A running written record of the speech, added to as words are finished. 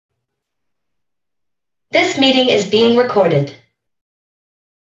This meeting is being recorded.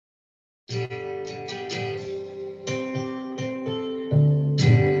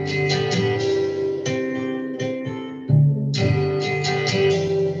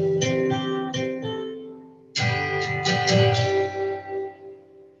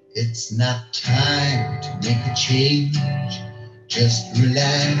 It's not time to make a change. Just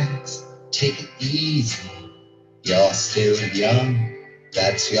relax, take it easy. You're still young,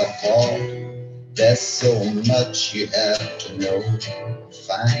 that's your fault. There's so much you have to know.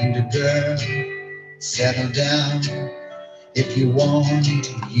 Find a girl, settle down. If you want,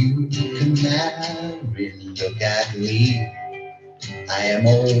 you can marry. Look at me, I am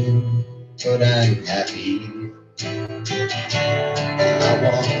old, but I'm happy. I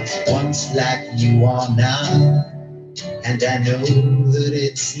was once like you are now, and I know that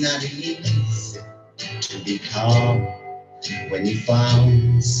it's not easy to be calm when you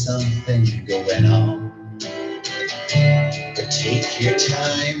found something going on. But take your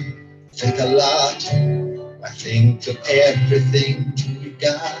time, think a lot. I think of everything you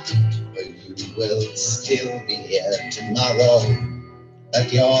got, but you will still be here tomorrow,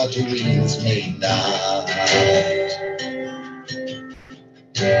 but your dreams may not.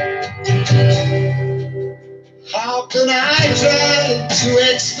 How can I try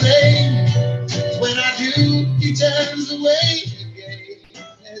to explain? When I do, he turns away again.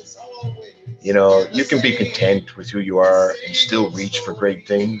 It's always You can be content with who you are and still reach for great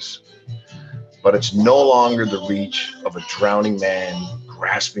things, but it's no longer the reach of a drowning man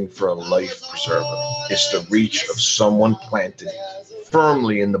grasping for a life preserver. It's the reach of someone planted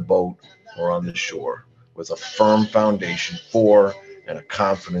firmly in the boat or on the shore with a firm foundation for and a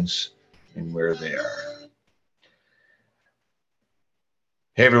confidence in where they are.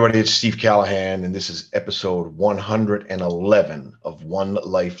 Hey, everybody, it's Steve Callahan, and this is episode 111 of One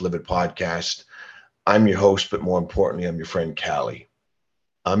Life Live It podcast. I'm your host, but more importantly, I'm your friend, Callie.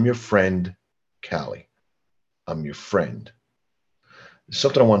 I'm your friend, Callie. I'm your friend. There's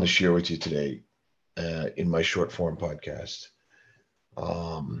something I wanted to share with you today in my short form podcast.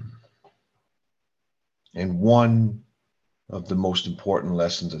 And one of the most important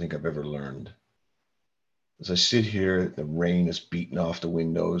lessons I think I've ever learned. As I sit here, the rain is beating off the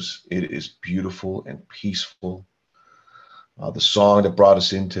windows. It is beautiful and peaceful. The song that brought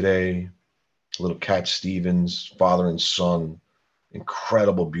us in today, little Cat Stevens, Father and Son,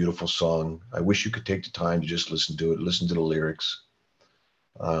 incredible, beautiful song. I wish you could take the time to just listen to it, listen to the lyrics.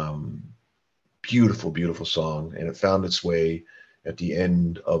 Beautiful, beautiful song. And it found its way at the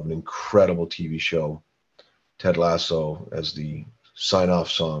end of an incredible TV show, Ted Lasso, as the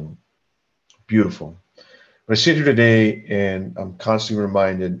sign-off song. Beautiful. But I sit here today and I'm constantly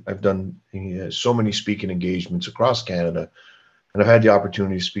reminded, I've done so many speaking engagements across Canada, and I've had the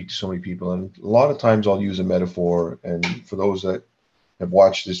opportunity to speak to so many people. And a lot of times I'll use a metaphor. And for those that have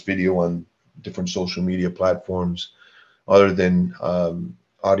watched this video on different social media platforms, other than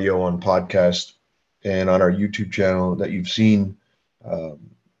audio on podcast and on our YouTube channel, that you've seen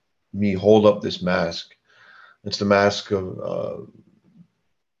me hold up this mask. It's the mask of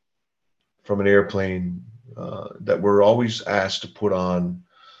from an airplane that we're always asked to put on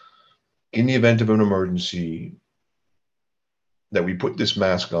in the event of an emergency, that we put this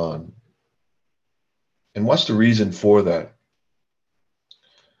mask on. And what's the reason for that?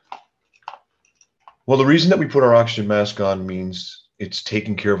 Well, the reason that we put our oxygen mask on means it's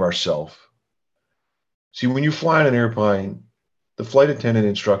taking care of ourselves. See, when you fly in an airplane, the flight attendant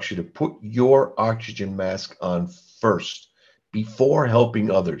instructs you to put your oxygen mask on first before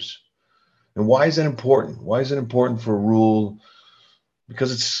helping others. And why is that important? Why is it important for a rule?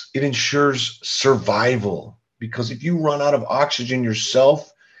 Because it ensures survival. Because if you run out of oxygen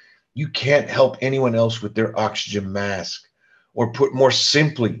yourself, you can't help anyone else with their oxygen mask. Or put more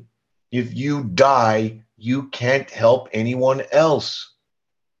simply, if you die, you can't help anyone else.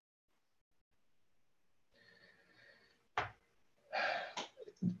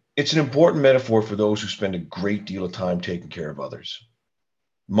 It's an important metaphor for those who spend a great deal of time taking care of others.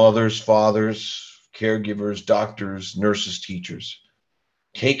 Mothers, fathers, caregivers, doctors, nurses, teachers.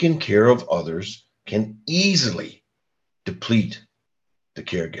 Taking care of others can easily deplete the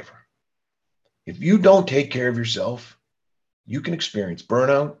caregiver. If you don't take care of yourself, you can experience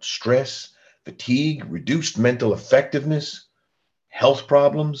burnout, stress, fatigue, reduced mental effectiveness, health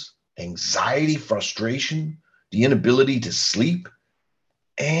problems, anxiety, frustration, the inability to sleep,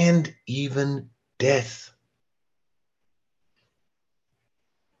 and even death.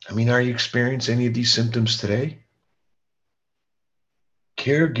 I mean, are you experiencing any of these symptoms today?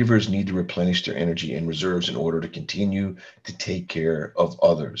 Caregivers need to replenish their energy and reserves in order to continue to take care of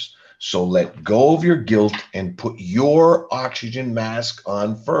others. So let go of your guilt and put your oxygen mask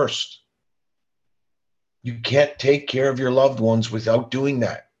on first. You can't take care of your loved ones without doing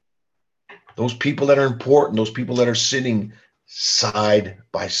that. Those people that are important, those people that are sitting side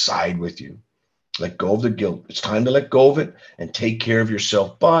by side with you. Let go of the guilt. It's time to let go of it and take care of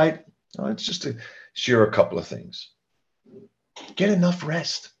yourself by, it's just to share a couple of things. Get enough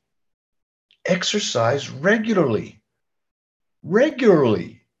rest. Exercise regularly,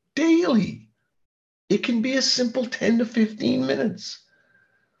 daily. It can be a simple 10 to 15 minutes.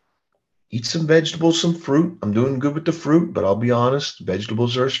 Eat some vegetables, some fruit. I'm doing good with the fruit, but I'll be honest,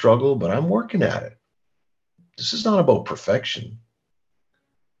 vegetables are a struggle, but I'm working at it. This is not about perfection.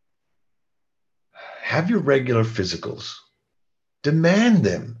 Have your regular physicals. Demand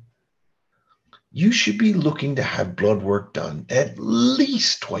them. You should be looking to have blood work done at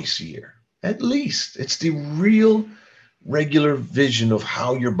least twice a year. At least. It's the real regular vision of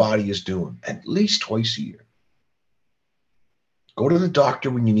how your body is doing. At least twice a year. Go to the doctor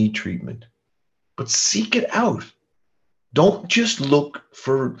when you need treatment, but seek it out. Don't just look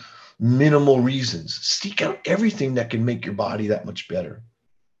for minimal reasons. Seek out everything that can make your body that much better.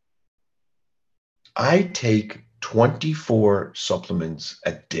 I take 24 supplements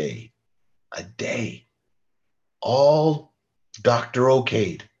a day, all doctor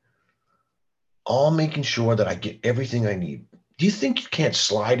okayed, all making sure that I get everything I need. Do you think you can't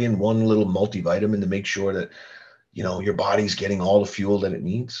slide in one little multivitamin to make sure that, your body's getting all the fuel that it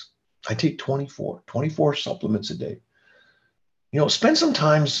needs? I take 24 supplements a day. Spend some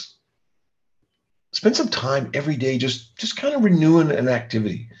time every day just kind of renewing an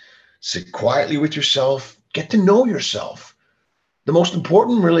activity. Sit quietly with yourself, get to know yourself. The most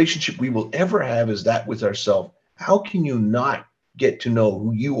important relationship we will ever have is that with ourselves. How can you not get to know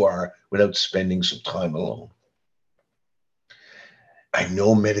who you are without spending some time alone? I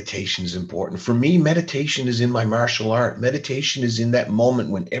know meditation is important. For me, meditation is in my martial art. Meditation is in that moment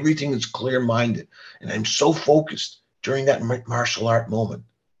when everything is clear-minded and I'm so focused during that martial art moment.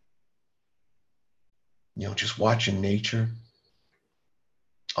 Just watching nature.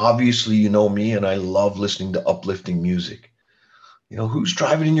 Obviously, you know me, and I love listening to uplifting music. Who's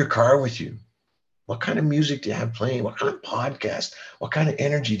driving in your car with you? What kind of music do you have playing? What kind of podcast? What kind of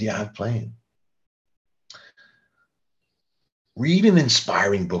energy do you have playing? Read an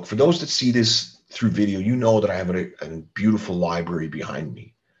inspiring book. For those that see this through video, you know that I have a beautiful library behind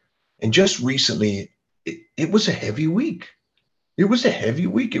me. And just recently, it was a heavy week. It was a heavy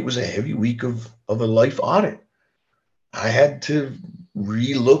week. It was a heavy week of a life audit. I had to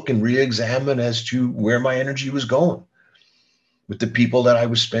re-look and re-examine as to where my energy was going with the people that I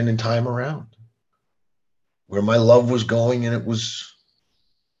was spending time around, where my love was going, and it was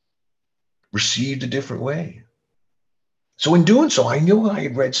received a different way. So in doing so, I knew I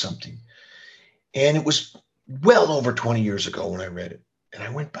had read something, and it was well over 20 years ago when I read it. And I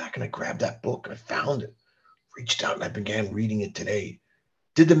went back and I grabbed that book and I found it, reached out, and I began reading it today.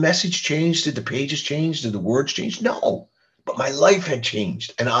 Did the message change? Did the pages change? Did the words change? No, but my life had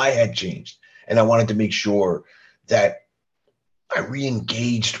changed and I had changed. And I wanted to make sure that I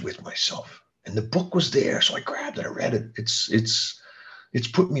re-engaged with myself. And the book was there, so I grabbed it. I read it. It's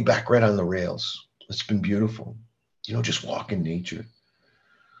put me back right on the rails. It's been beautiful. Just walk in nature.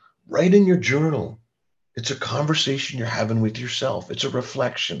 Write in your journal. It's a conversation you're having with yourself. It's a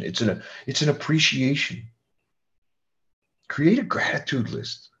reflection. It's an appreciation. Create a gratitude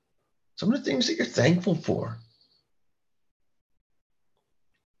list. Some of the things that you're thankful for.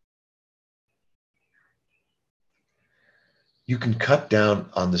 You can cut down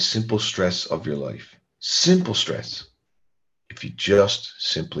on the simple stress of your life. Simple stress. If you just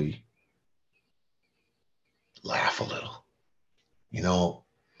simply laugh a little.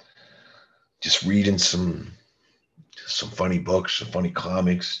 Just reading some funny books, some funny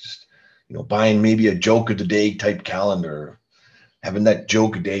comics, just, buying maybe a joke of the day type calendar, having that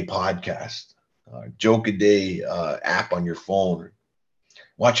joke a day podcast, joke a day app on your phone, or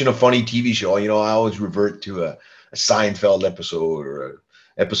watching a funny TV show. I always revert to a Seinfeld episode or an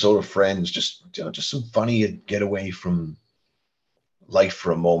episode of Friends, just some funny get away from life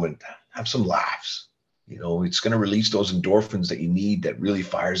for a moment. Have some laughs. It's going to release those endorphins that you need that really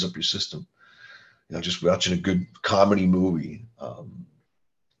fires up your system. Just watching a good comedy movie,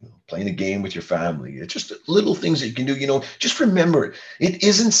 playing a game with your family. It's just little things that you can do. Just remember, it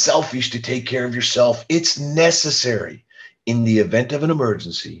isn't selfish to take care of yourself. It's necessary. In the event of an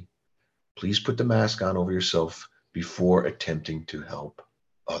emergency, please put the mask on over yourself before attempting to help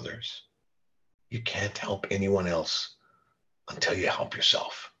others. You can't help anyone else until you help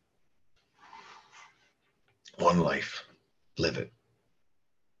yourself. One life. Live it.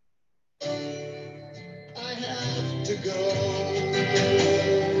 to go.